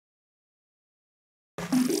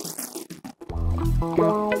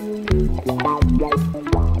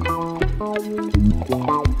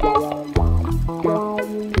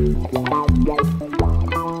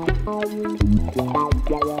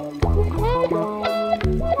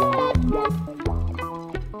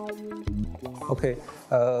Okay,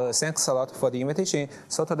 thanks a lot for the invitation.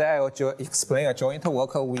 So today I will explain a joint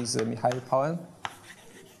work with Mihai Paun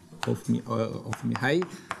of Mihai.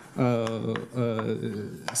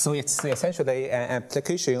 So it's essentially an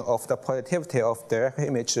application of the projectivity of direct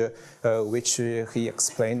image, which he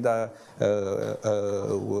explained,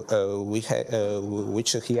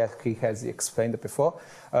 which he has explained before.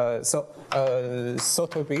 So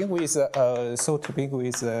to begin with,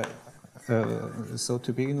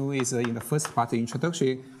 in the first part of the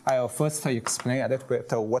introduction, I'll first explain a little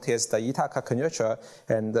bit what is the Iitaka conjecture,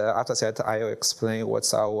 and after that, I'll explain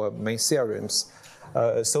what's our main theorems.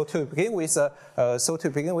 So to begin with,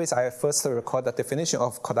 I first record the definition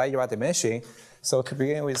of Kodaira dimension. So to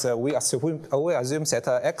begin with, we assume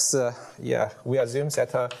that X,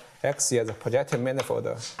 X is a projective manifold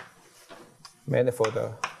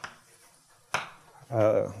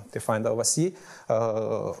defined over C.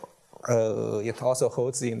 It also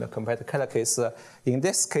holds in the compact Kähler case. In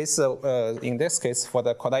this case, for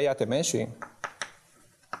the Kodaira dimension,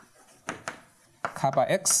 kappa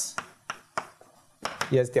X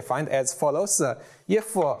is defined as follows.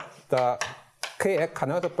 If the kx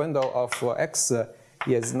canonical bundle of X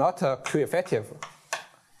is not Q-effective,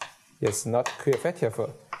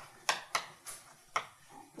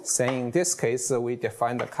 then in this case, we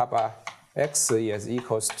define the kappa X is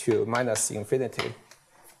equals to minus infinity.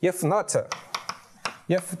 If not,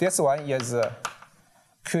 if this one is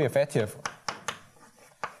Q-effective,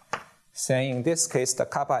 then in this case, the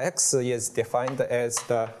kappa X is defined as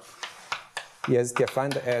the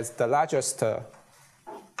largest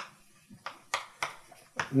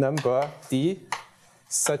number D,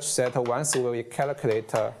 such that once we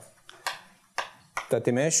calculate the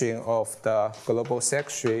dimension of the global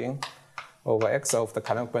section over X of the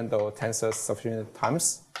canonical bundle tensor sufficient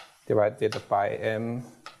times divided by M.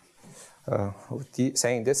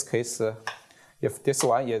 Saying in this case, if this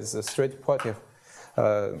one is straight positive,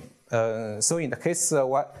 so in the case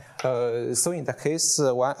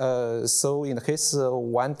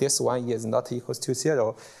one, this one is not equals to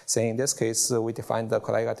 0. So in this case, we define the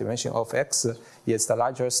Kodaira dimension of X is the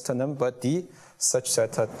largest number D, such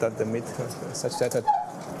that the limit, such that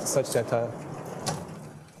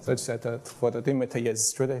for the limit is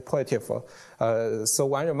straight positive. So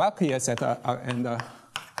one remark is that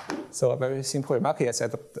so a very simple remark is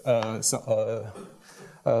that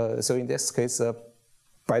so in this case,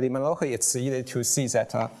 by the analogy, it's easy to see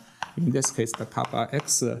that in this case, the kappa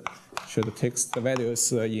X should take the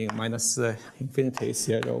values in minus infinity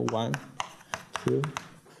 0, 1, 2,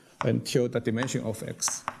 until the dimension of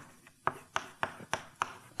X.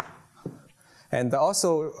 And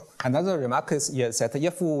also, another remark is that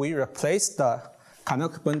if we replace the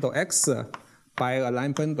canonical bundle X by a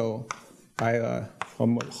line bundle, by a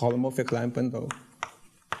holomorphic line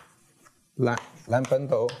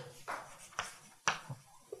bundle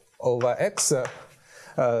over X,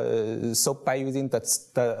 so by using the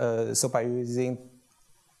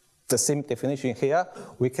same definition here,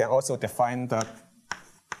 we can also define the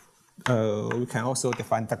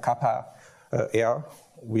kappa L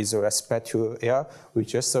with respect to L. We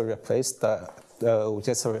just replace the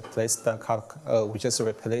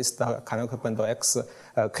canonical bundle X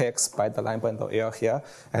Kx by the line bundle L here,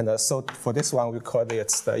 and so for this one we call it the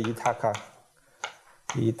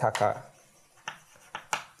Iitaka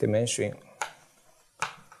dimension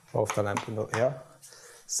of the line bundle L.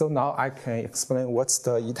 So now I can explain what's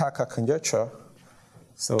the Iitaka conjecture.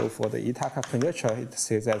 So for the Iitaka conjecture, it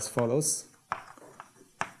says as follows.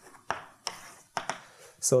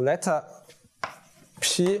 So let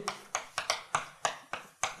P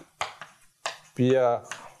be a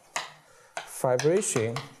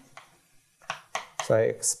fibration. So I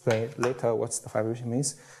explain later what the fibration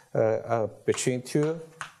means between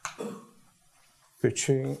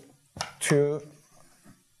two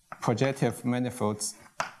projective manifolds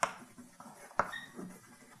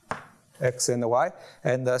X and Y.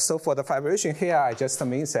 And so for the fibration here, I just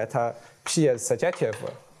mean that P is surjective.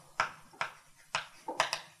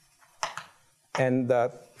 And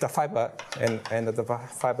the fiber and the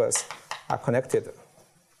fibers are connected.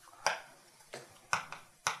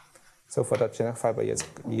 So for the generic fiber, yes.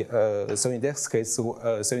 So in this case,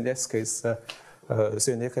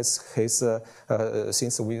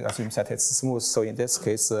 since we assume that it's smooth, so in this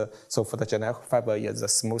case, so for the generic fiber is a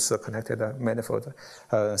smooth connected manifold.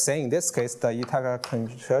 Saying in this case, the Iitaka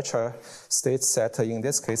conjecture states that in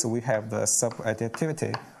this case we have the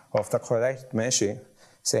subadditivity of the correct dimension.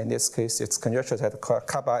 So in this case, its conjecture that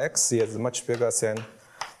kappa x is much bigger than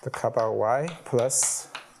the kappa y plus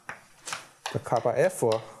the kappa f.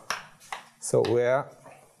 So where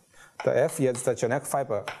the f is the genetic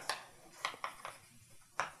fiber.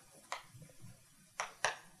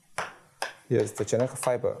 Here's the genetic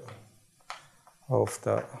fiber of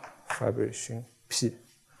the fibration P.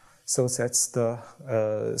 So that's the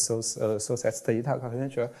that's the Iitaka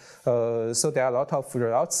conjecture. So there are a lot of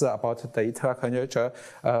results about the Iitaka conjecture.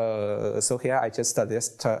 So here I just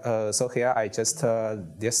list a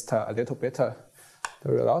little bit the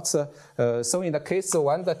results. So in the case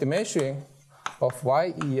one, the dimension of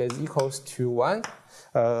y is equals to 1.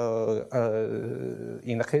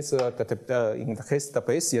 In the case the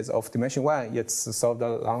basis of dimension 1, it's solved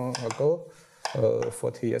long ago,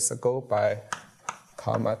 40 years ago by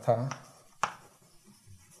Kamata.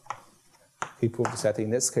 He proved that in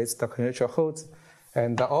this case the conjecture holds.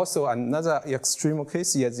 And also another extreme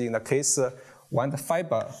case is in the case when the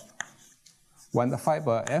fiber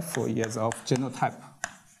F is of genotype.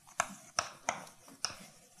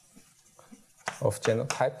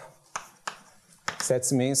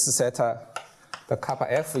 That means that the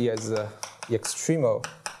kappa F is extremal.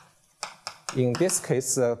 In this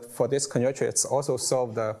case, for this conjecture, it's also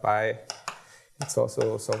solved by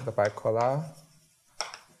Kähler,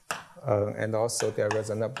 and also there is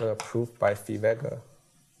another proof by Filmmaker.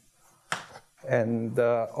 And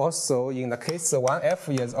also in the case one F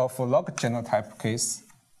is of log genotype case,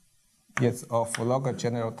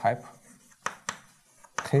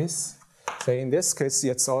 So in this case,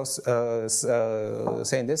 it's also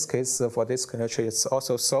for this conjecture, it's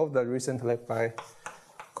also solved recently by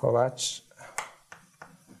Kovac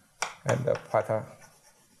and Pata.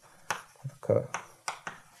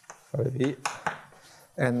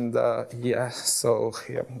 And so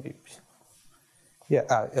here maybe.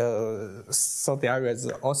 So there is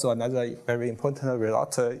also another very important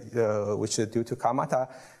result, which is due to Kamata.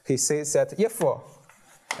 He says that if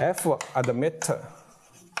F admit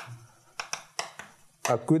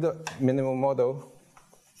a good minimum model,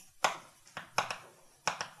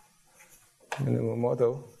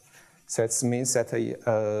 that means that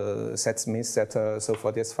so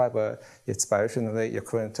for this fiber, it's bidirectionally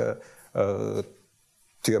equivalent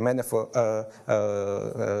to a manifold.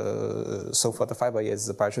 So for the fiber,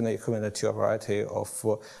 is bidirectionally equivalent to a variety of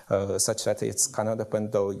such that its canonical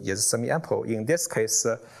bundle is semi-ample. In this case,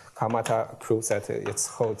 Kamata proves that it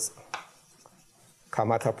holds.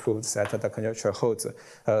 Kamata proves that the conjecture holds.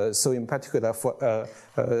 So in particular,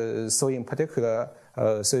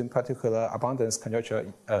 abundance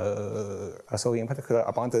conjecture.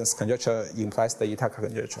 Abundance conjecture implies the Iitaka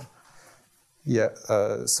conjecture.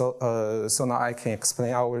 So now I can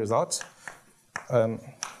explain our result.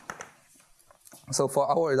 So for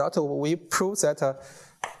our result, we prove that.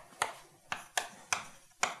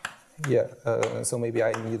 So maybe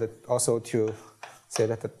I need also to say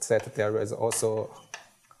that there is also.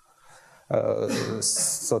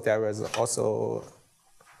 So there is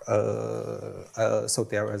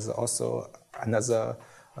also another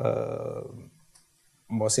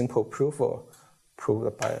more simple proof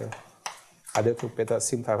proved by a little bit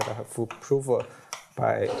simpler proof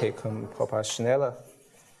by Haken, Popper, Schneller,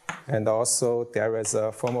 and also there is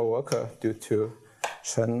a formal work due to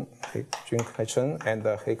Chen, and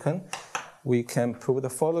Haken. We can prove the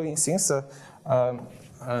following things. So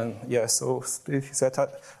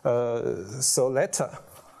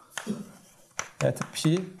let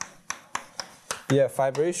P be a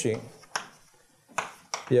fibration,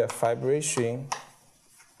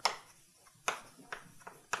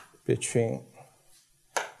 between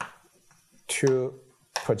two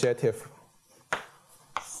projective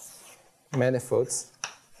manifolds,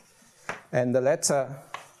 and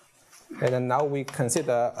now we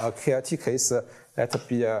consider a KLT case. Let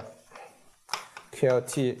be a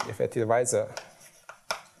KLT effective divisor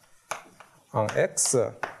on X.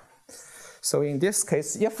 So in this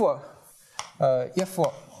case, if the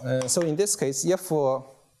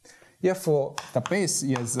base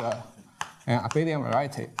is an abelian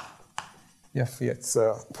variety, if it's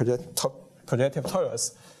projective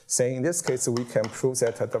torus, so in this case we can prove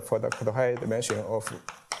that for the Kodaira dimension of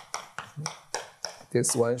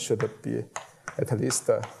this one should be at least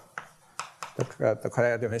the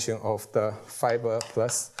Kodaira dimension of the fiber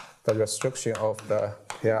plus the restriction of the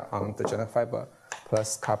pair on the genetic fiber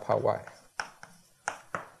plus kappa y.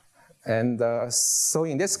 And so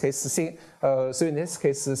in this case, since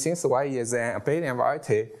y is an abelian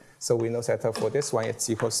variety, so we know that for this one it's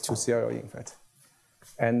equals to 0 in fact.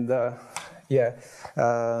 And Yeah,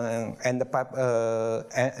 and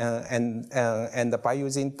by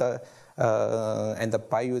using the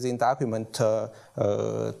argument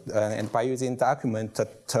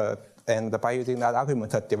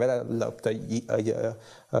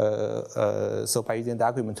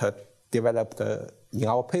developed in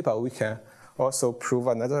our paper, we can also prove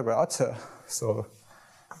another result. So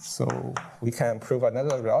we can prove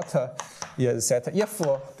another result is that if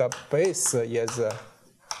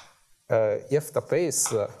the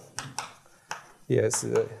base is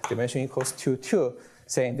dimension equals to 2,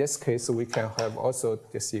 so in this case we can have also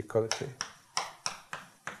this equality.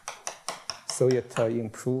 So it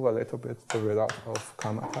improve a little bit the result of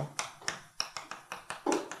Kamata.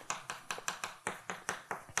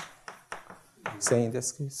 So in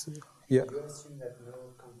this case, yeah. Do you assume that no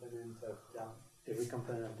component of every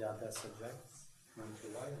component of delta subjects 1 to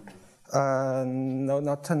y? No,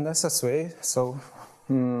 not necessary. So,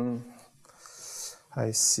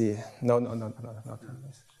 I see. No, not necessary.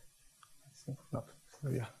 No,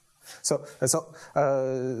 yeah. So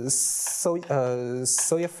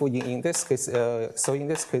if in this case,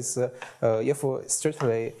 if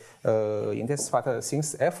strictly in this part,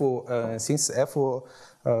 since f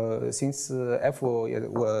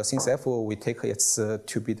we take it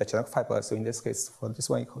to be the Junyan fiber, so in this case, for this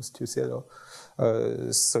one equals to 0.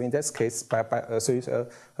 So in this case, by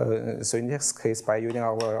using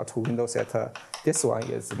our two windows set, this one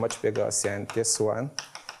is much bigger than this one,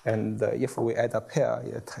 and if we add a pair,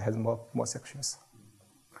 it has more sections.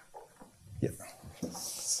 Yeah.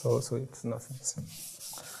 So it's nothing.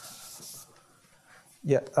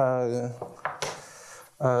 Yeah.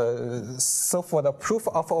 So for the proof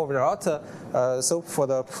of our result,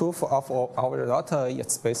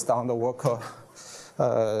 it's based on the work.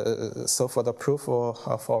 So for the proof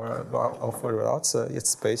of our results,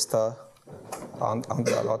 it's based on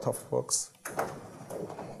a lot of works.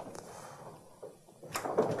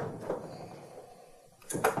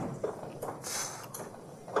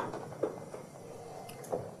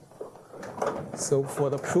 So for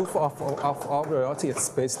the proof of our result, it's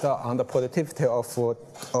based on the productivity of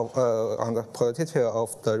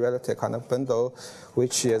the relative kind of bundle,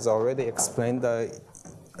 which is already explained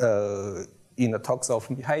in the talks of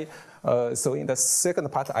Mihai. So in the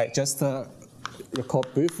second part, I just recall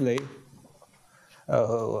briefly.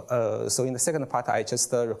 So in the second part, I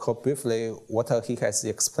just recall briefly what he has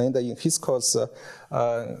explained in his course.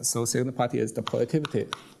 So second part is the productivity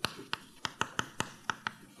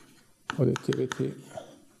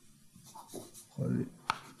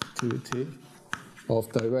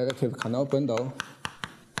of the relative Carnot bundle,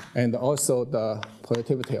 and also the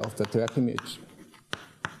productivity of the direct image.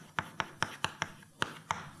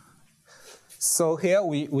 So here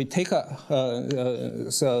we take so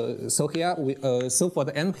for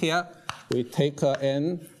the n here we take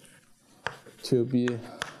n to be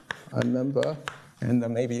a number, and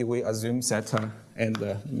maybe we assume that and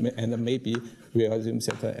maybe we assume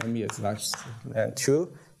that m is larger than 2,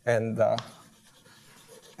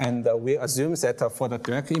 and we assume that for the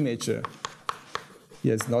direct image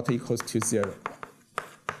is not equal to 0.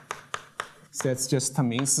 So that just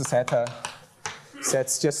means that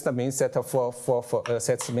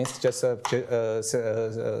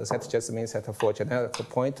for generic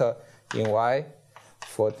point in Y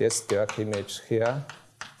for this direct image here.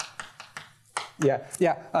 Yes.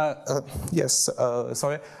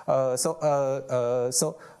 Sorry. So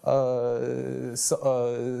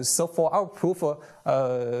for our proof,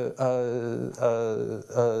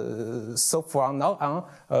 so from now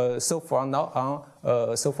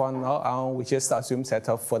on, we just assume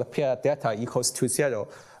that for the pair delta equals to 0.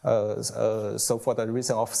 So for the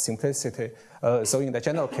reason of simplicity, so in the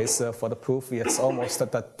general case, for the proof, it's almost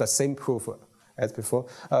the same proof as before.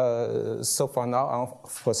 So from now on,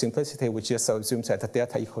 for simplicity, we just assume that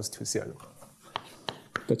delta equals to 0.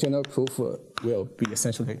 The general proof will be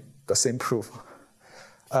essentially the same proof.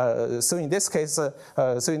 So in this case,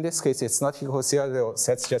 it's not equal to 0.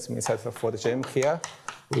 That just means that for the gem here,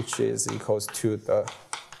 which is equals to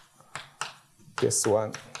this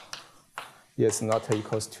one, is not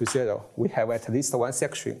equals to 0. We have at least one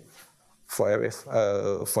section for every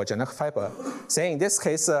for generic fiber. Say in this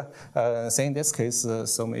case,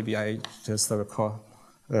 so maybe I just recall.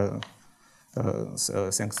 So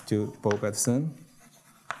thanks to Bo Bertson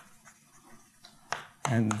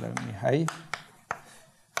and Mihai.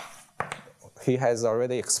 He has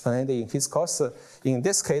already explained in his course. In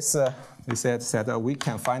this case, we said that we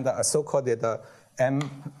can find a so-called M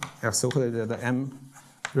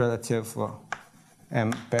relative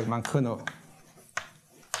M Bergman kernel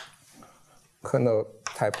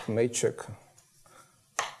type matrix.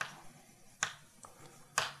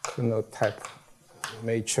 type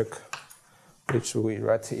matrix, which we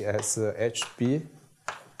write as HB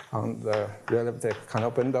on the relative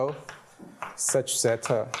Carnot bundle, such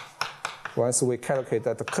that once we calculate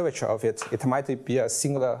the curvature of it, it might be a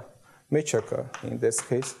singular matrix. In this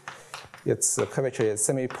case, its curvature is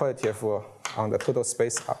semi-positive on the total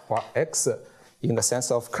space X in the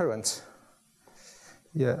sense of current.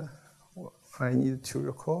 Yeah. I need to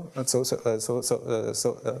recall. So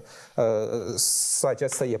I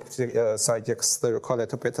just recall a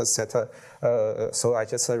little bit that. So I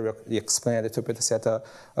just explain a little bit that.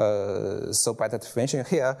 So by the definition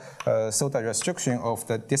here, so the restriction of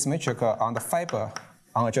this matrix on the fiber,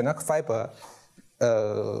 on a generic fiber,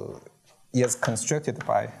 is constructed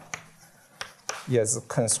by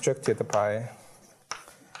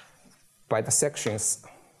the sections.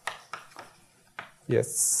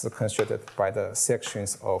 Yes, constructed by the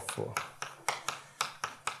sections of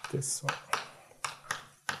this one.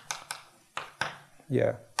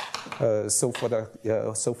 Yeah. So for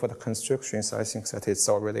the constructions, I think that it's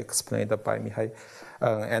already explained by Mihai.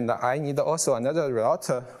 And I need also another result,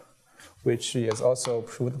 which is also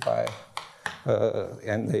proved by,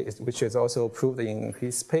 which is also proved in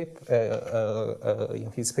his paper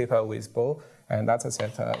with Bo, and that's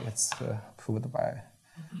that it's proved by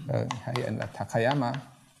Mihai and Takayama.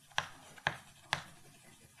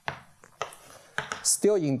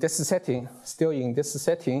 Still in this setting,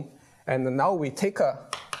 and now we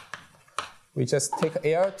just take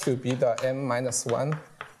L to be the m-1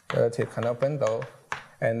 relative Carnot bundle,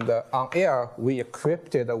 and on L we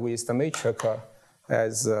encrypted with the matrix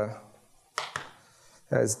as the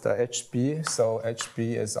HB. So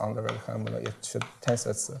HB is on the relative Carnot bundle. It should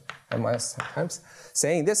tensors m-1 times.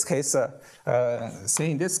 Say in this case, let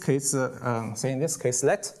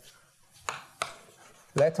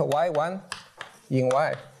y1 in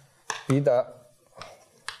Y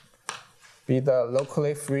be the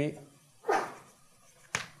locally free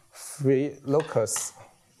locus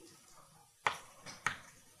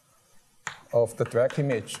of the direct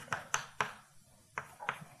image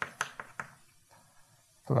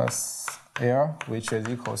plus L, which is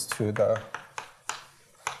equals to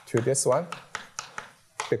this one.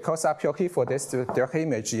 Because up here for this direct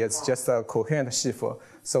image is just a coherent sheaf,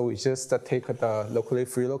 so we just take the locally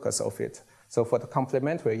free locus of it. So for the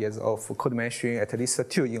complementary is of code mentioning at least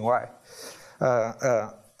 2 in Y.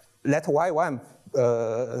 Let y1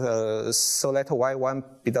 let y1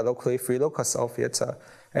 be the locally free locus of it,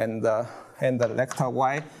 and let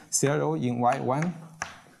y0 in y1.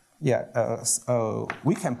 Yeah,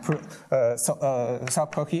 we can prove so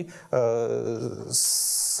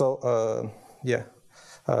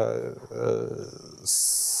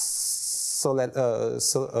let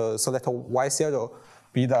y0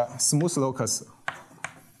 be the smooth locus.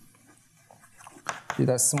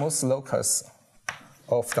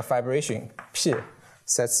 Of the fibration P.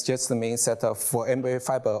 That just means that for every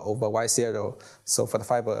fiber over y0, so for the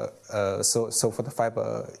fiber, for the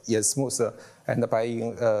fiber is smooth, and by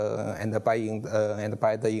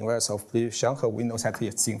the inverse of Shanghai, we know that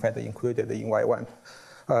it's in fact included in y1.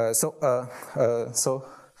 So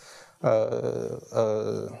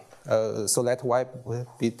let y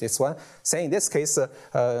be this one. Saying in this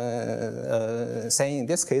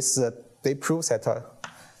case, they prove that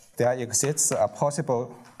there exists a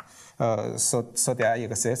possible. So there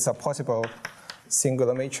exists a possible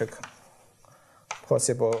singular matrix. Which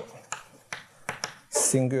is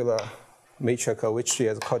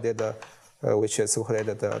called the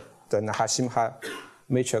Nahashima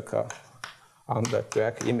matrix on the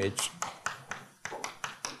direct image.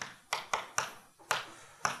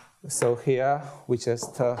 So here we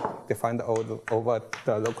just defined over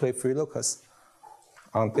the locally free locus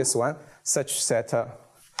on this one, such that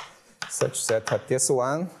this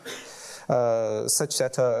one. So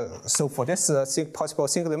for this possible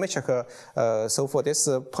singular matrix, up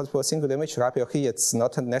here, it's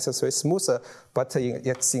not necessarily smooth, but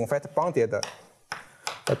it's in fact bounded.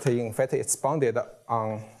 It's bounded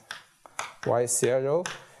on y0,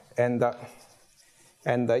 and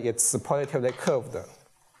it's positively curved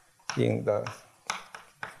in the.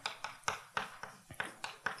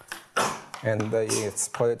 And it's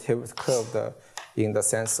positively curved in the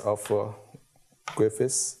sense of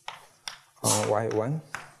Griffiths on y1.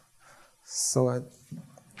 So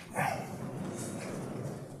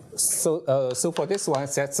for this one,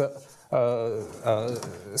 that's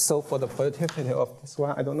so for the positivity of this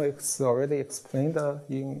one, I don't know if it's already explained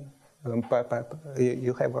in, but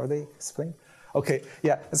you have already explained. Okay,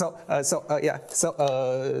 yeah. So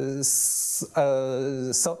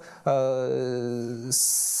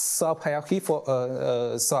up here for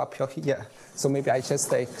yeah. So maybe I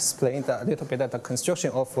just explained a little bit of the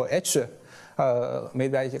construction of H.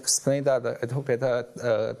 Maybe I explained a little bit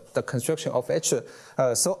the construction of H.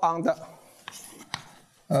 So on the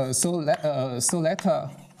so let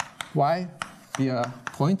y be a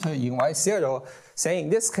pointer in y0. Say in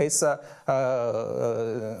this case, so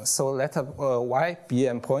let y be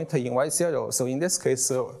a pointer in y0. So in this case,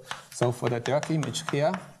 so for the direct image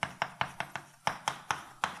here,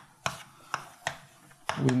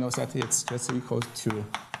 we know that it's just equal to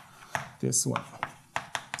this one.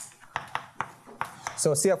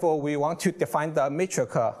 So therefore, we want to define the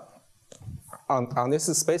matrix on this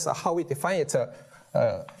space. How we define it?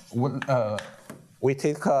 We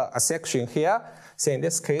take a section here. So in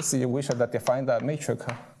this case, we should define the matrix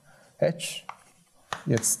H.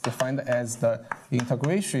 It's defined as the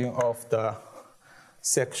integration of the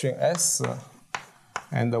section S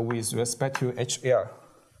and with respect to HL.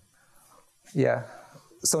 Yeah.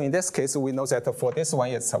 So in this case, we know that for this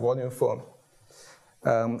one, it's a volume form.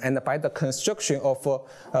 And by the construction of the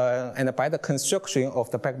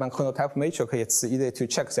Beckmann chronotype matrix, it's easy to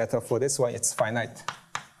check that for this one, it's finite.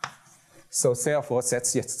 So therefore,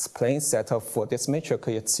 that explains that for this matrix,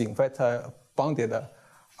 it's in fact bounded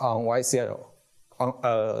on y0.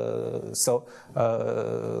 So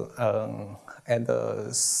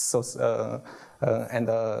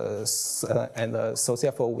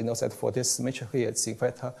therefore, we know that for this matrix here, it's in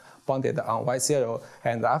fact bounded on y0.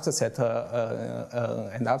 And after that,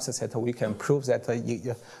 we can prove that.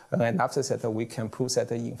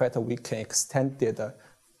 In fact we can extend the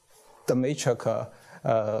matrix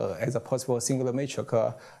as a possible singular matrix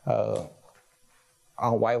on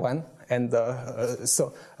y1. And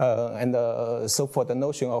so for the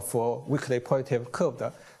notion of weakly positive curved,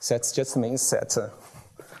 that just means that.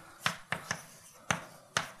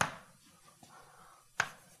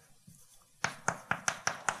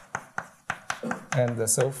 And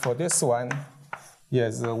so for this one,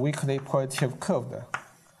 yes, weakly positive curved.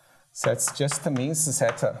 That just means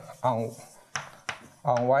that on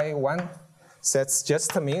y1, that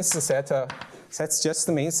just means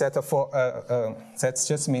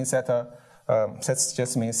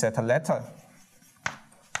that letter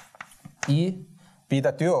E be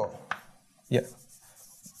the dual. Yeah.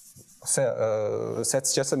 So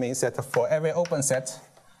that just means that for every open set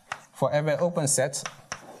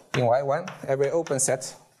in y1, every open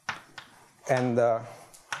set, and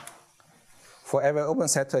for every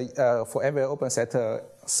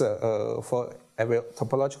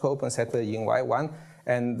topological open set in y1,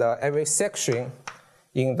 and every section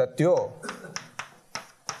in the dual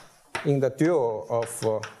of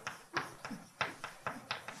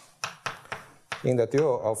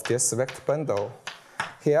this vector bundle.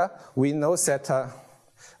 Here we know that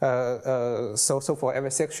so for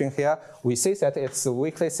every section here, we say that it's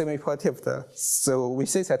weakly semi-positive. So we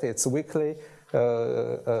say that it's weakly.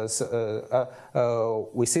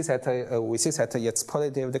 We see that it's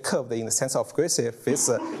positively curved in the sense of Griffith.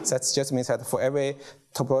 That just means that for every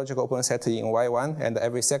topological open set in y1 and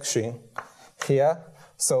every section here.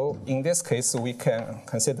 So in this case, we can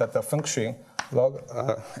consider the function log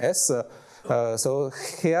s. So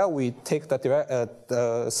here we take the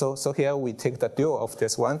here we take the dual of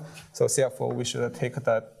this one. So therefore, we should take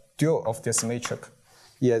the dual of this matrix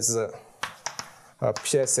as a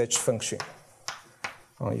PSH function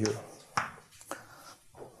on U.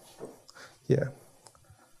 Yeah,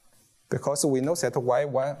 because we know that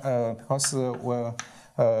y1 because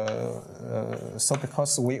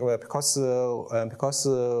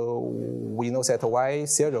we know that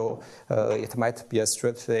y0 it might be a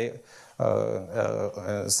straightly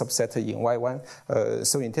subset in y1.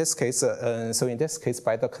 So in this case,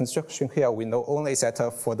 by the construction here, we know only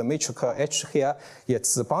that for the matrix H here,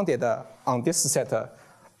 it's bounded on this set.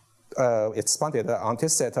 It's bounded on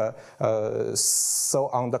this set. So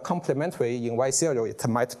on the complementary in y0, it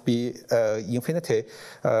might be infinity.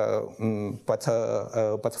 But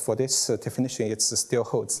for this definition, it still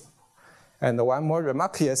holds. And one more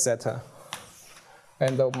remark is that,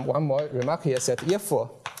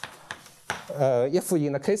 if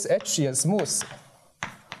in the case H is smooth,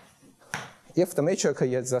 if the matrix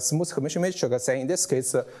is a smooth Hermitian matrix, then in this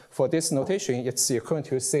case, for this notation, it's equivalent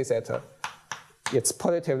to say that it's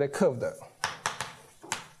positively curved.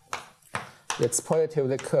 It's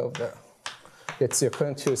positively curved. It's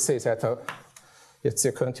equivalent to say that it's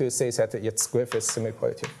Griffith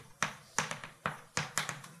semi-positive.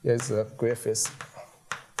 It's Griffith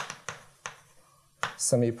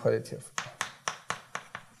semi-positive.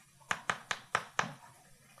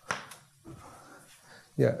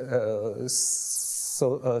 Yeah.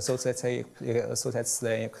 So that's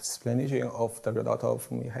the explanation of the result of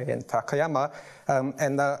Mihai and Takayama,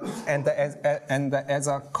 and as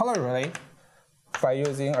a corollary, by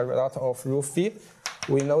using a result of rule phi,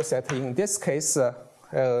 we know that in this case,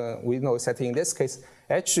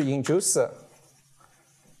 H induce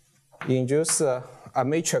a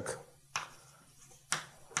matrix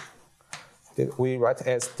that we write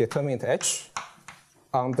as determinant H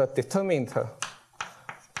on the determinant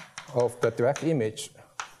of the direct image.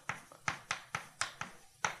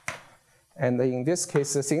 And in this case,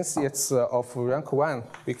 since it's of rank 1,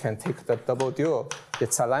 we can take the double dual.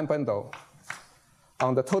 It's a line bundle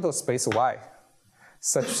on the total space Y,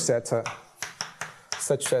 such that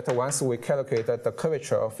once we calculate the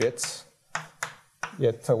curvature of it,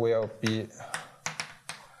 it will be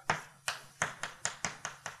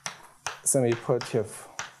semi-positive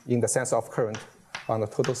in the sense of current on the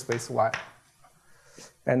total space Y.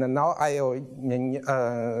 And now I will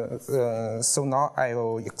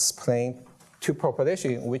explain two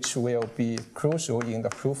propositions which will be crucial in the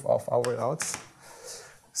proof of our results.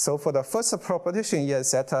 So for the first proposition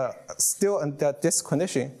is that still under this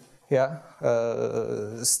condition here,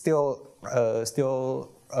 still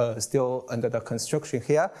under the construction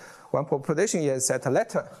here, one proposition is that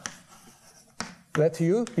let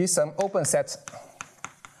U be some open set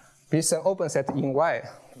in Y,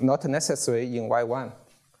 not necessarily in Y1.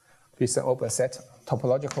 Be some open set,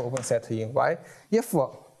 topological open set in Y. If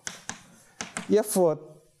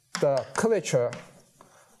the curvature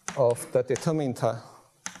of the determinant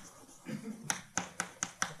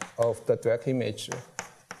of the direct image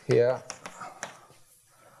here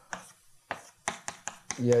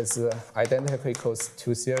is identically equals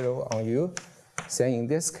to 0 on U, then in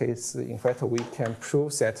this case, in fact, we can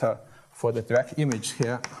prove that for the direct image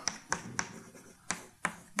here,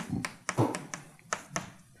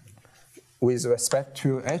 with respect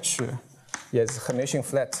to H, is Hermitian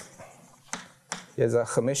flat. Is a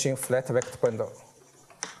Hermitian flat vector bundle.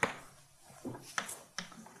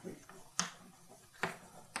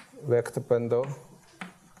 Vector bundle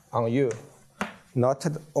on U, not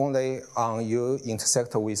only on U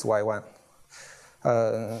intersect with Y1.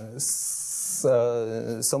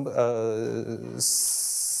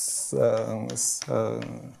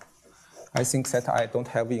 I think that I don't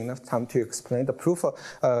have enough time to explain the proof.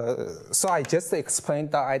 So I just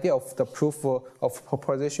explained the idea of the proof of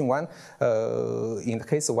proposition 1. In the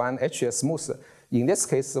case 1, H is smooth. In this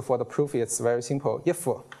case, for the proof, it's very simple. If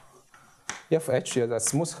H is a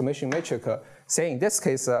smooth Hermitian matrix, say in this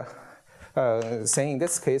case,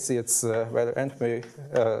 it's very elementary.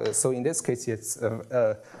 So in this case, it's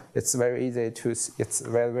very easy to, it's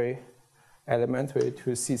very elementary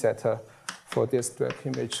to see that for this direct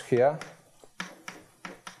image here,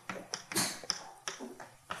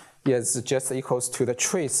 is just equals to the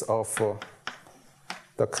trace of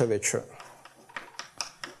the curvature.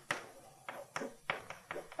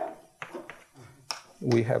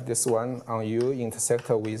 We have this one on U intersect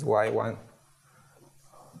with Y1.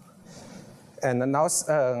 And now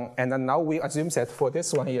we assume that for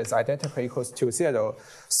this one is identical equals to 0.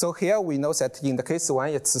 So here we know that in the case 1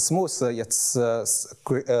 it's smooth. It's so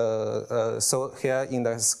here in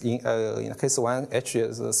the case 1 H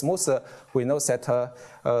is smooth. We know that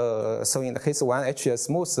so in the case 1 H is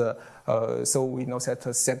smooth. So we know that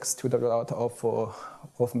thanks to the result of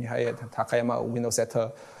Mihai and Takayama, we know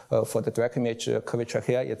that. For the direct image curvature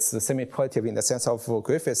here, it's semi-positive in the sense of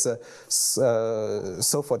Griffiths.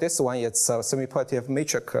 So for this one, it's a semi-positive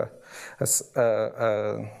matrix.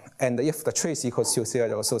 And if the trace equals to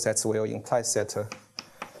 0, so that will imply that,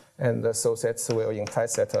 and so that will imply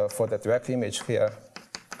that for the direct image here,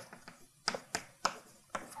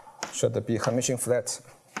 should be Hermitian flat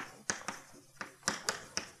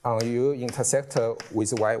on U intersect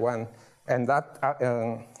with Y1, and that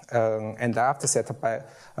and after set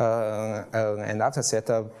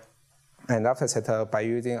by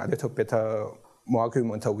using a little bit more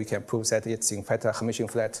argument, we can prove that it's in fact a Hermitian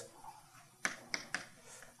flat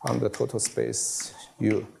on the total space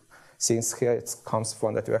U, since here it comes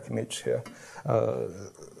from the direct image here.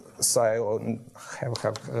 So I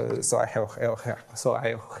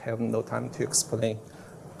have no time to explain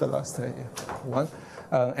the last one.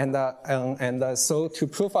 So to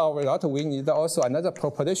prove our result, we need also another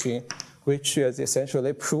proposition, which is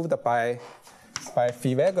essentially proved by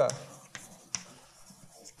Filmmaker.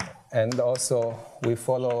 And also we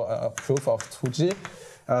follow a proof of 2G,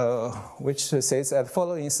 which says that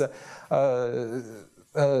following is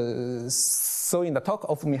so in the talk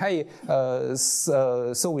of Mihai,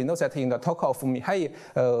 so we know that in the talk of Mihai,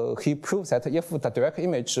 he proves that if the direct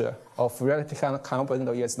image of relative Carnot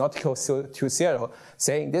bundle is not equal to 0,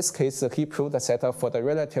 then in this case he proved that for the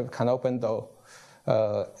relative Carnot bundle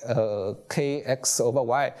kx over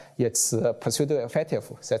y, it's pseudo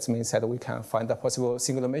effective. That means that we can find a possible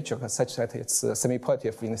singular matrix such that it's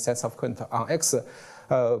semi-positive in the sense of current on X.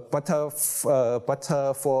 But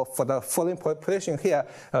for the following population here,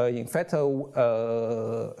 in fact, so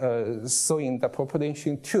in the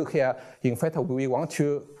population 2 here, in fact, we want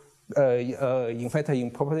to,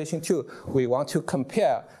 in population 2, we want to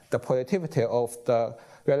compare the positivity of the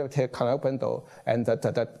relative Carnot bundle and the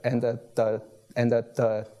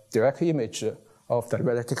direct image of the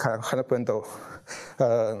relative Carnot bundle.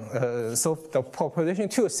 So the population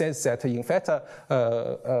 2 says that in fact,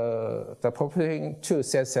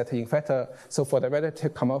 so for the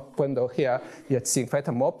relative Carnot bundle here, it's in fact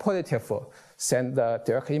more positive than the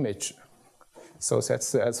direct image. So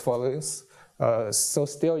that's as follows. So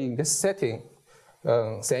still in this setting,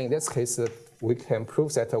 say in this case, we can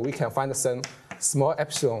prove that we can find some small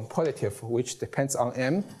epsilon positive, which depends on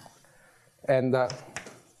m, and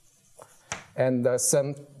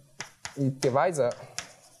some divisor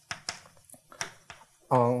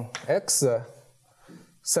on X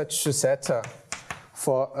such that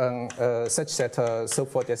for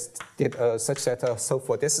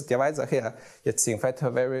this divisor here, it's in fact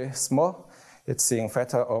very small. It's in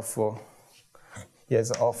fact of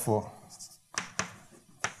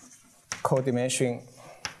codimension,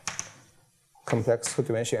 complex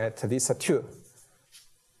codimension at least 2.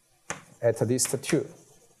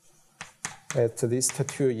 At least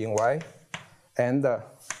 2 in Y,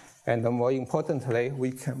 and more importantly,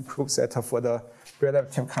 we can prove that for the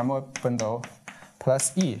relative Carnot bundle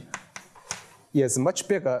plus E is much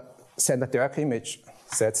bigger than the direct image.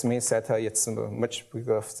 That means that it's much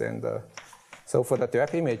bigger than the. So for the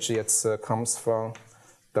direct image, it comes from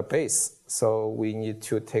the base. So we need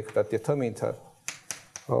to take the determinant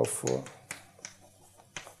of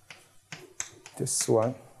this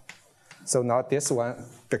one. So now this one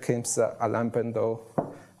becomes a line bundle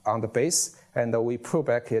on the base, and we pull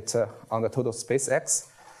back it on the total space X.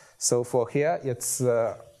 So for here, it's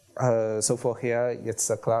a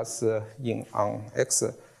class in on X,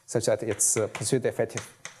 such that it's pseudo effective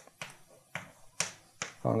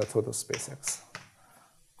on the total space X.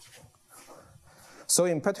 So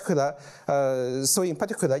in particular,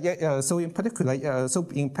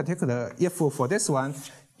 if for this one,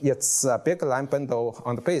 it's a big line bundle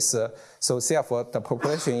on the base, so therefore the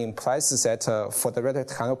population implies that for the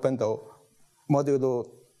relative Carnot bundle modulo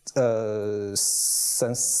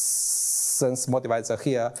since small divisor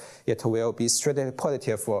here, it will be straightly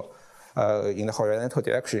positive in the horizontal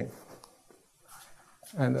direction.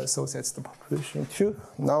 And so that's the population 2.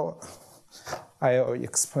 Now I'll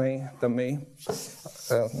explain the main.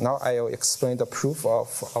 Now I'll explain the proof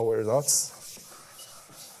of our results.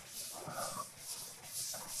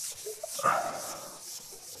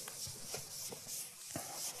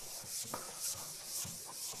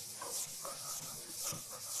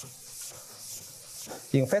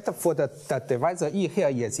 In fact, for the divisor E here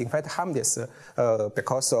is in fact harmless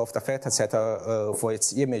because of the fact that for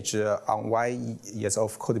its image on Y is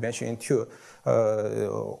of codimension 2.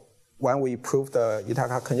 When we prove the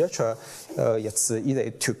Iitaka conjecture, it's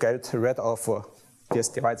easy to get rid of this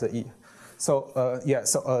divisor E. So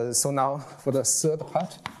so now for the third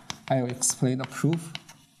part, I will explain the proof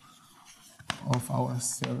of our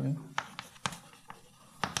theory.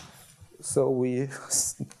 So we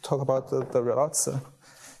talk about the results.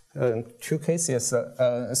 2 cases.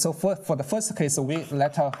 So for the first case, we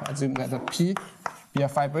let assume that P be a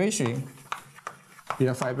fibration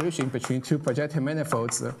between 2 projective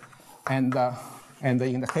manifolds, and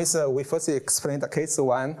in the case we first explain the case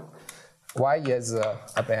 1, Y is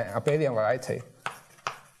abelian variety.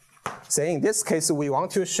 So in this case, we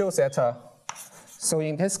want to show that. So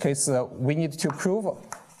in this case, we need to prove.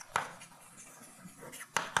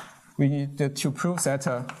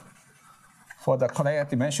 That for the Kodaira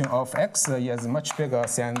dimension of X is much bigger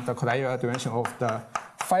than the Kodaira dimension of the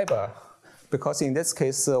fiber, because in this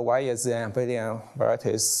case Y is an abelian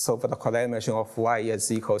variety, so for the Kodaira dimension of Y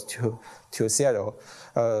is equals to 0.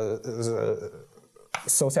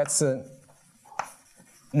 So that's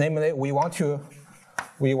namely we want to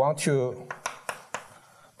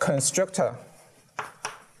construct a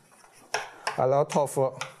lot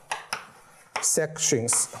of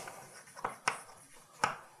sections.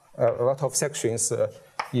 A lot of sections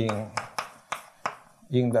in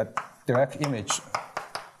the direct image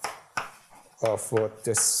of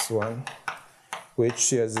this one,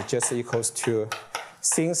 which is just equals to,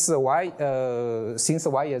 since y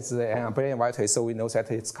is an abelian variety, so we know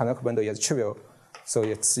that its canonical bundle is trivial. So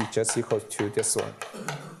it's just equal to this one.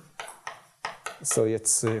 So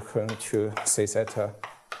it's equal to say that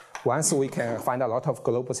once we can find a lot of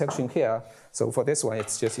global section here, so for this one,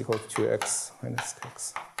 it's just equal to x minus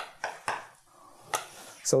x.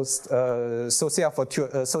 So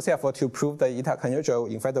therefore, to prove the Iitaka conjecture,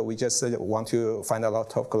 in fact, we just want to find a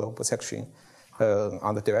lot of global section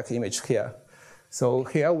on the direct image here. So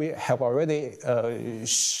here we have already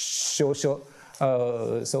thanks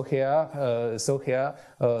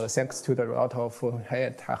to the result of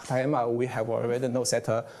Hennenfent, we have already know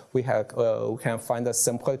that we can find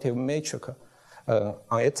some positive matrix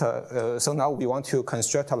on it. So now we want to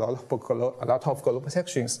construct a lot of global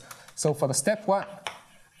sections. So for the step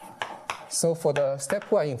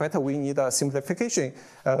one, in fact, we need a simplification.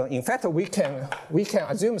 In fact, we can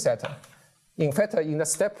assume that, in fact, in the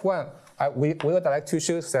step one, we would like to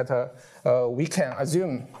show that we can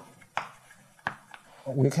assume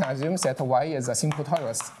that Y is a simple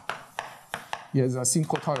torus.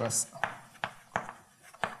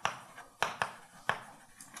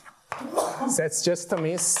 That just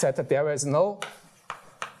means that there is no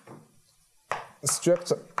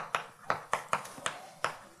strict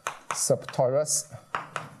subtorus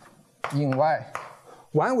in Y.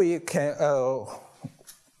 Why we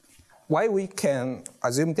can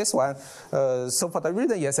assume this one? So for the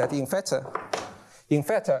reason is that in fact,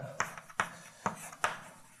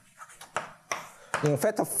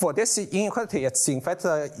 for this inequality, it's invariant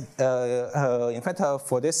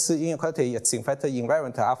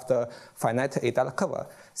after finite Iitaka curve.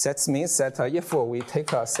 That means that if we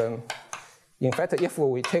take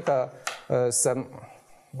some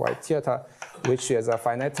y theta, which is a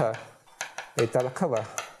finite Iitaka curve,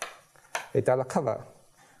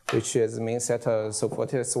 which means that so for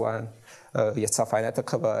this one, it's a finite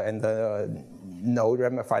curve and no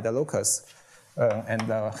ramified locus,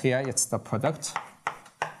 and here it's the product.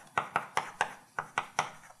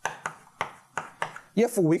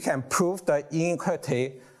 If we can prove the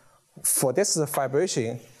inequality for this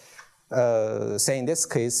fibration, say in this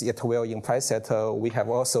case, it will imply that we have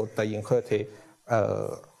also the inequality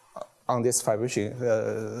on this fibration.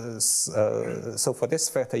 So for this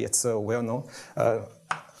factor, it's well known.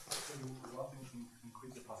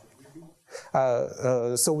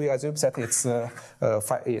 So we assume that it's a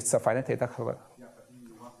finite Iitaka curve. Yeah, but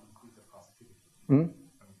you want to increase the positivity.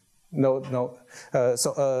 No.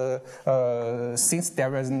 Since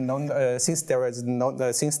there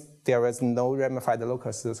is no ramified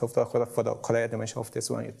locus, so for the Kodaira dimension of this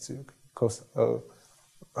one, it's goes all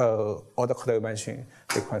the Kodaira dimension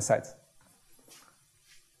they coincide.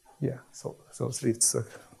 Yeah. So it's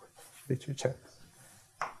literature.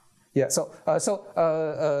 Yeah. So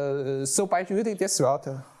by using this route.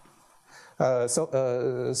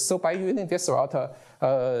 So by using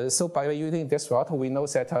this route, we know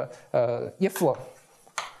that if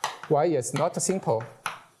Y is not a simple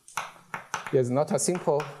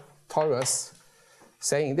torus,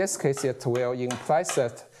 say in this case it will imply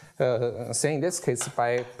that, say in this case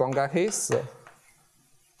by Bongahis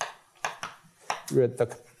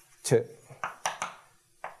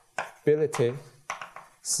reductibility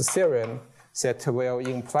theorem, that will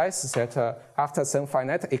imply that after some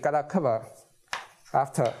finite Iitaka curve,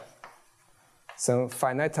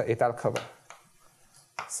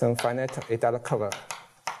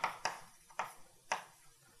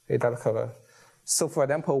 So for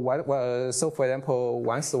example,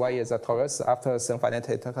 once Y is a torus, after some finite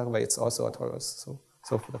Iitaka curve, it's also a torus.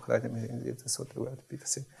 So for the Kodaira dimension, it's sort of will be the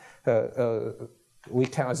same. We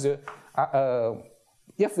can assume.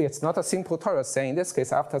 If it's not a simple torus, then in this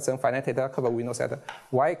case, after some finite Iitaka curve, we know that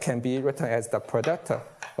Y can be written as the product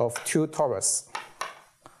of two torus.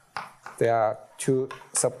 There are two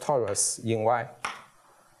subtorus in Y.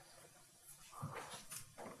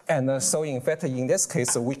 And so in fact, in this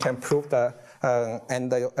case, we can prove the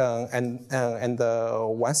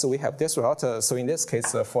once we have this route, so in this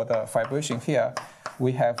case, for the fibration here,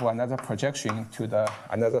 we have another projection to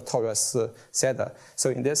another torus set. So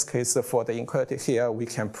in this case, for the inequality here, we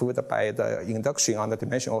can prove it by the induction on the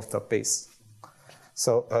dimension of the base.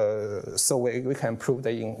 So we can prove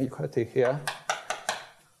the inequality here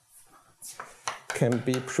can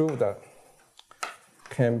be proved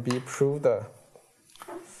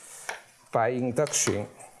by induction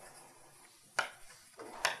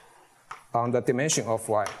on the dimension of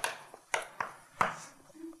Y.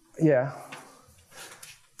 Yeah.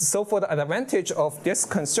 So for the advantage of this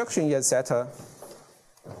construction is that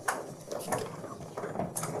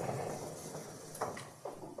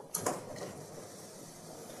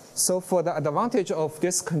So for the advantage of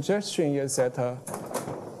this conjecture is that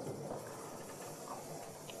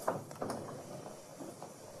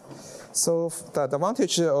so the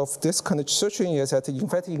advantage of this conjecture is that in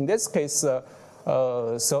fact in this case in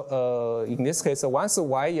this case once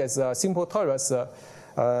y is a simple torus,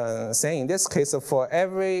 saying in this case for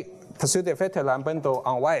every pursuit effective line bundle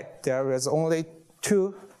on y there is only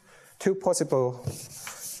two possible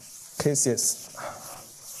cases.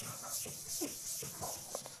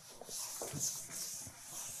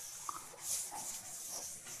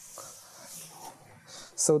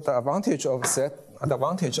 So the advantage of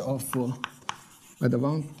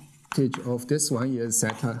this one is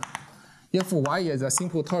that if y is a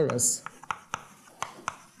simple torus,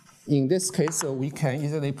 in this case we can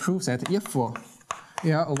easily prove that if L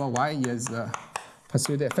over y is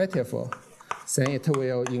pursuit effective, then it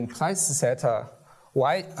will imply that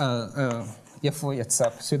y if it's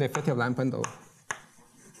a pursuit effective line bundle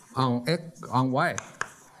on y.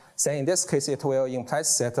 So in this case, it will imply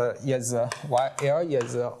that L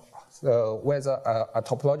is whether a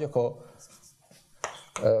topological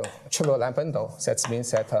trivial line bundle. That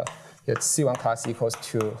means that its C1 class equals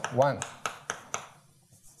to 1.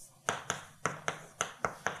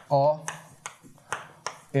 Or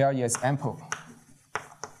L is ample.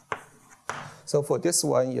 So for this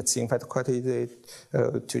one, it's in fact quite easy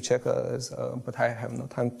to check, but I have no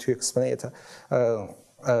time to explain it.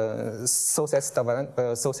 So that's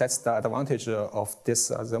the advantage of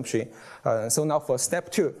this assumption. So now for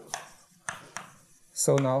step 2.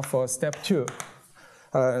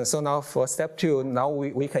 Now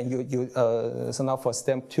we can use. So now for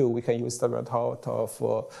step 2, we can use the result of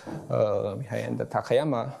Mihai and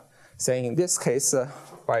Takayama. Saying in this case,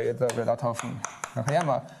 by the result of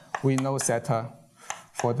Takayama, we know that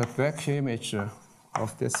for the direct image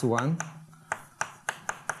of this one,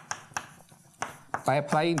 by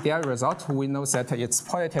applying their result, we know that it's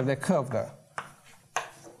positively curved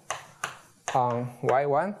on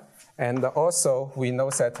y1. And also, we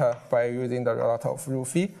know that by using the result of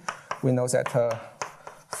Rufi, we know that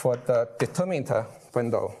for the determinant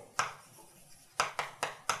bundle,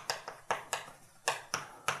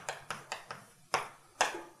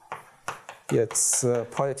 it's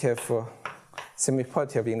positive,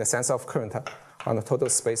 semi-positive in the sense of current on the total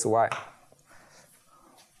space Y.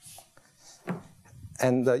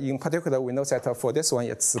 And in particular, we know that for this one,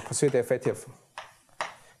 it's pursuit effective.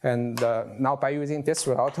 And now by using this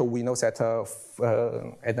result, we know that,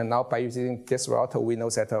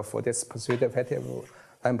 for this pursuit effective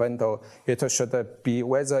line bundle, it should be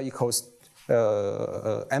whether equals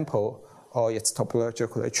ample or it's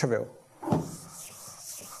topologically trivial.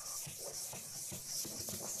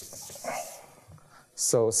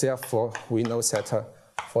 So therefore, we know that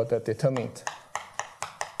for the determinant,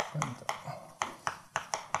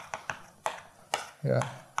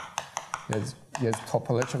 is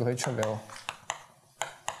topologically trivial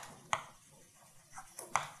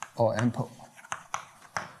or ample.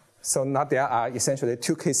 So now there are essentially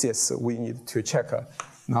two cases we need to check.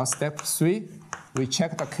 Now step 3, we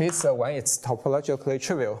check the case when it's topologically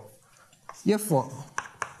trivial. If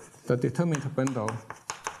the determinant bundle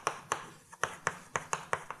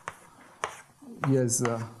is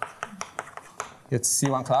its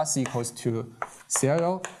C1 class equals to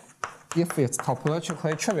 0, if it's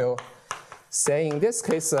topologically trivial, say in this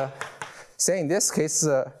case,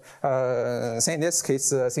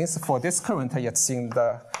 since for this current it's in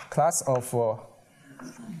the class of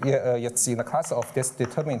this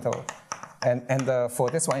determinant, and for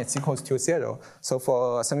this one it's equals to 0. So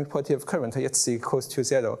for semi-positive current it's equals to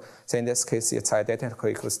 0. So in this case it's identical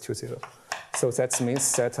equals to 0. So that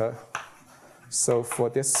means that so for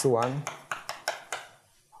this one,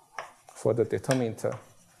 for the determinant,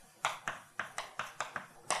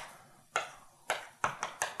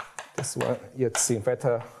 this one, it's in fact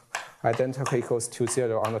identical equals to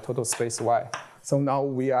 0 on the total space Y. So now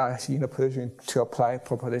we are in a position to apply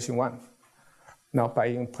proposition 1. Now by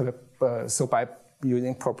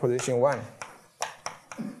using proposition 1,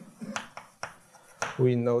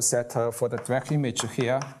 we know that for the direct image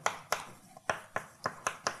here,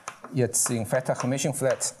 it's in fact a Hermitian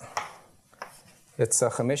flat. It's a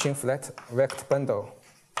Hermitian flat vector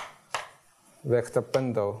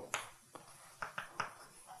bundle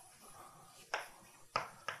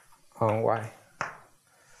on Y.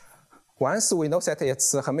 Once we know that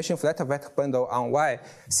it's a Hermitian flat vector bundle on Y,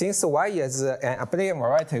 since Y is an abelian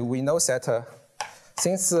variety, we know that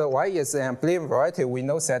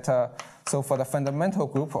so for the fundamental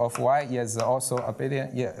group of Y is also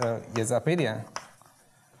abelian, is abelian.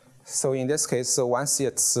 So in this case, so once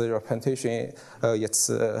its representation it's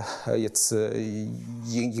in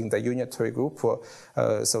the unitary group,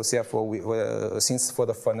 so therefore since for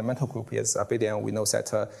the fundamental group is abelian, we know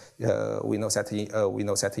that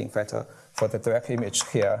in fact for the direct image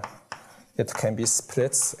here, it can be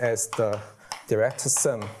split as the direct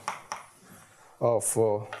sum of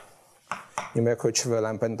numerical trivial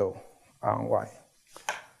line bundle on Y.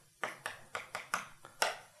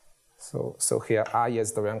 So here I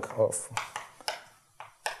is the rank of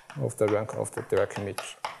the direct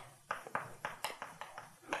image.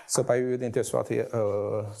 So by using this route,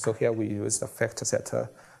 so here we use the fact that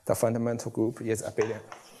the fundamental group is abelian,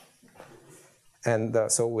 and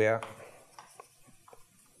so where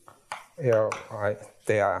Li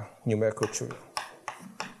they are numerical trivial.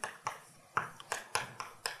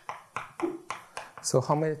 So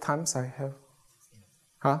how many times I have?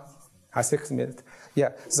 Huh? 6 minutes. Yeah.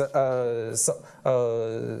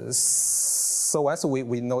 So once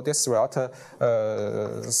we know this route,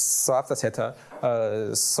 so after that,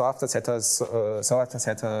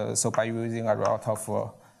 so by using a route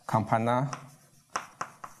of Campana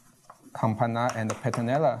and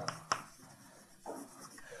Petronella.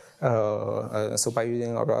 So by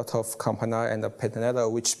using a route of Campana and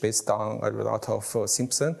Petronella, which based on a route of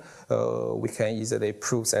Simpson, we can easily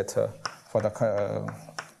prove that for the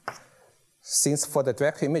since for the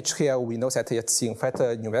direct image here, we know that it's in fact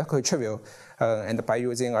numerically trivial, and by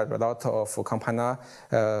using a lot of Campana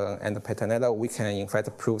and Petronella, we can in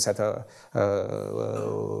fact prove that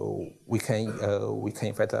we can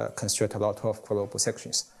in fact construct a lot of probable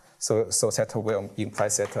sections. So that will imply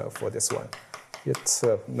that for this one, it's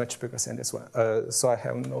much bigger than this one. So I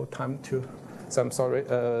have no time to. So I'm sorry.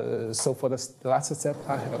 So for the last step,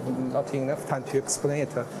 I have not enough time to explain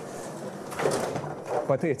it.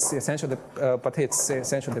 But it's essentially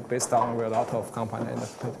based on a lot of Campana and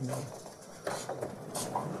Petronella.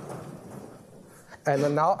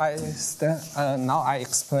 And now I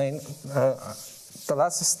explain the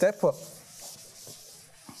last step.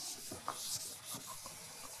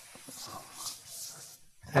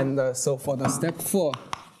 And so for the step 4,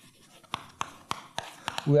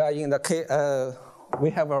 we are in the case. We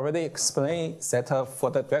have already explained that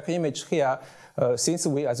for the direct image here. Since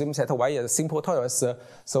we assume that Y is simple torus,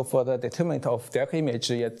 so for the determinant of direct image,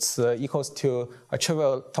 it's equals to a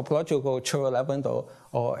topological trivial line bundle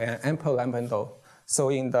or an ample line bundle. So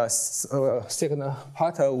in the second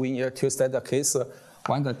part, we need to state the case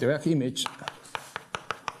when the direct image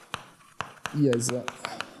is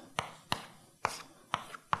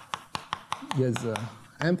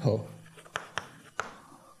ample.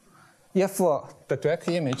 If the direct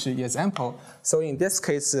image is ample, so in this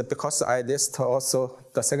case, because I list also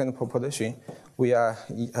the second proposition, we are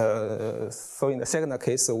so in the second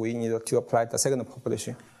case we need to apply the second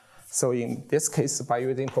proposition. So in this case, by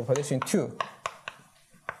using proposition 2,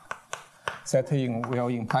 that will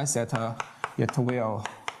imply that it will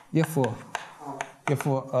it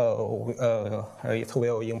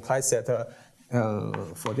will imply that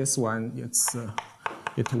for this one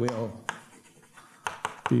it will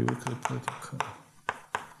be political.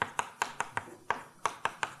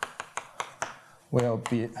 Will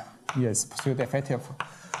be, yes, pseudo effective.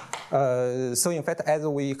 So in fact, as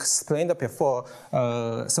we explained before,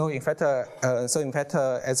 as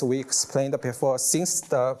we explained before, since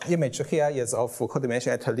the image here is of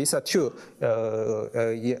codimension at least 2,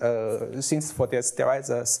 since for this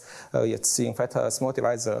divisors, it's in fact a small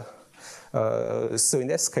divisor. So in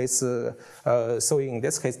this case, there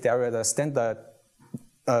is a standard.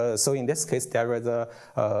 So in this case, there is a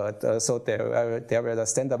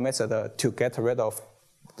standard method to get rid of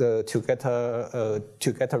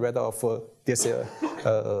this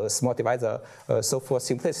small divisor. So for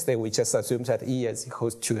simplicity, we just assume that E is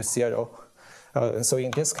equal to 0. So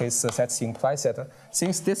in this case, that implies that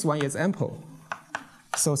since this one is ample,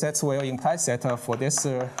 so that will imply that for this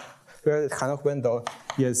very kind of window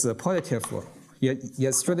is positive,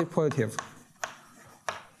 is strictly positive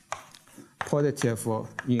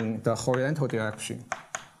in the horizontal direction.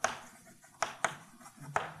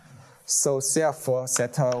 So therefore,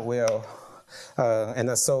 that will,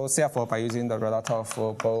 and so therefore by using the result of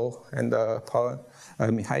Bo and Paun,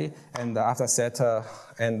 Mihai, and after that,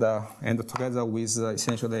 and together with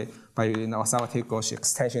essentially by using our Salvator-Gauche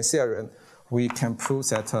extension theorem, we can prove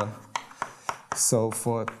that. So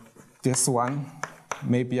for this one,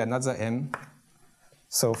 maybe another M.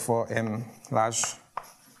 So for M large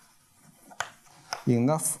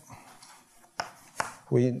enough,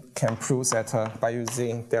 we can prove that by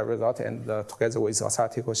using their result and together with our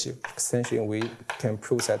Salvator-Gauche extension, we can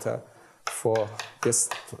prove that for this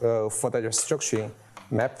for the restriction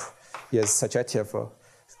map, is surjective.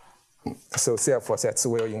 So therefore, that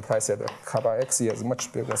will imply that kappa x is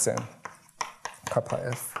much bigger than kappa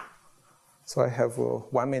f. So I have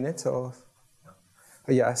 1 minute or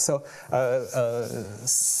yeah. So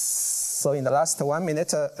so in the last 1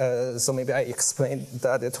 minute, so maybe I explained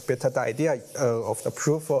a little bit the idea of the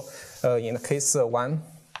proof. In case 1,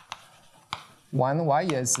 y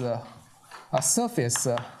is a surface.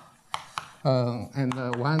 And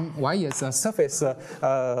 1 y is a surface,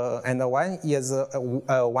 and 1 is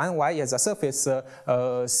 1 y is a surface.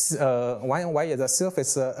 1 y is a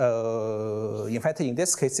surface. In fact, in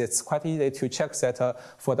this case, it's quite easy to check that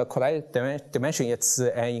for the Kodaira dimension, it's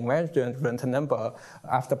an invariant number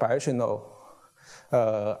after birational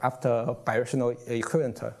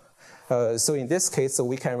equivalent. So in this case,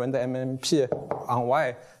 we can run the MMP on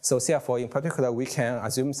y. So therefore, in particular, we can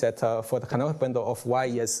assume that for the canonical bundle of y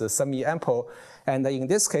is semi-ample. And in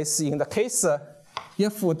this case, in the case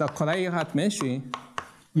if the Kodaira dimension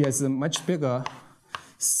is much bigger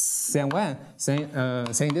than 1, then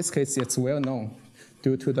in this case, it's well known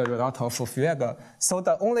due to the result of Filmmaker. So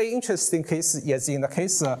the only interesting case is in the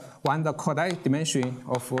case when the Kodaira dimension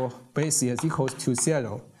of base is equals to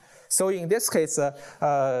 0. So in this case, so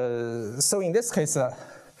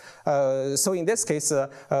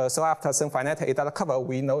after some finite Iitaka cover,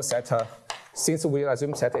 we know that since we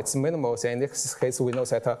assume that it's minimal, then in this case we know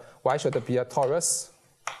that y should be a torus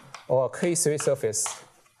or a K3 surface.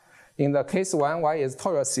 In the case 1, y is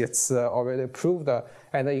torus, it's already proved,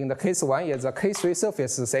 and in the case 1 is a K3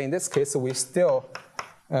 surface. So in this case, we still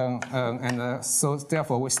so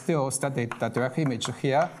therefore we still study the direct image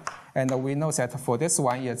here. And we know that for this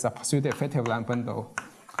one, it's a pursuit effective line bundle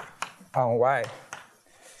on y.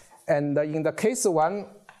 And in the case 1,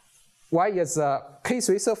 y is a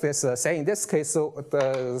K3 surface. Say in this case,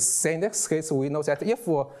 we know that if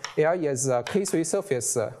L is a K3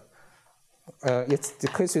 surface, it's the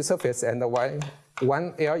K3 surface, and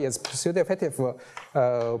one L is pursuit effective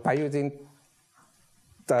by using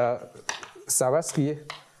the Zariski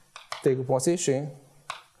decomposition.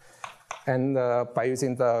 And by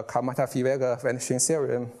using the Filmmaker vanishing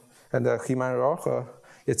theorem and the Hemmenfent,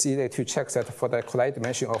 it's easy to check that for the Kodaira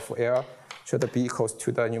dimension of L should be equals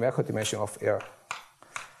to the numerical dimension of L.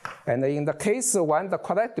 And in the case 1, the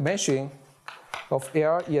Kodaira dimension of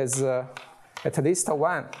L is at least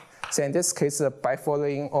 1. So in this case, by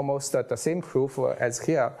following almost the same proof as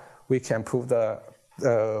here, we can prove the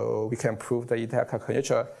Iitaka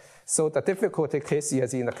conjecture. So the difficulty case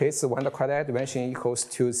is in the case when the Kodaira dimension equals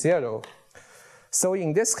to 0. So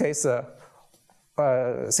in this case,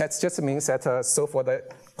 that just means that so for the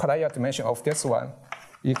Kodaira dimension of this one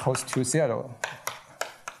equals to 0.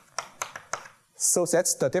 So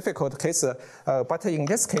that's the difficult case. But in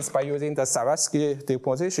this case, by using the Zariski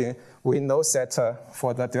decomposition, we know that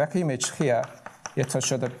for the direct image here, it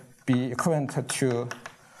should be equivalent to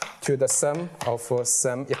the sum of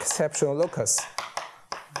some exceptional locus.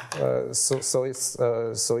 So it's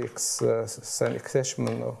an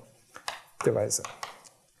exceptional divisor.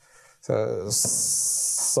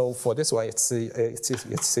 So for this one, it's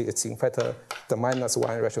in fact the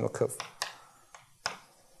 -1 rational curve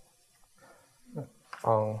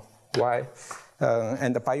on y,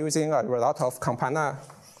 and by using a result of Campana,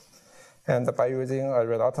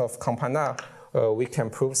 we can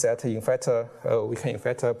prove that in fact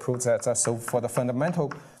prove that so for the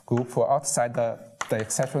fundamental group outside the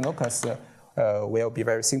exceptional locus will be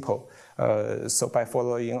very simple. So by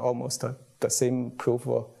following almost the same proof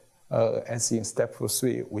as in step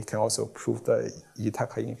 3, we can also prove the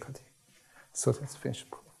Iitaka inequality. So that's finished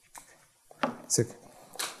proof.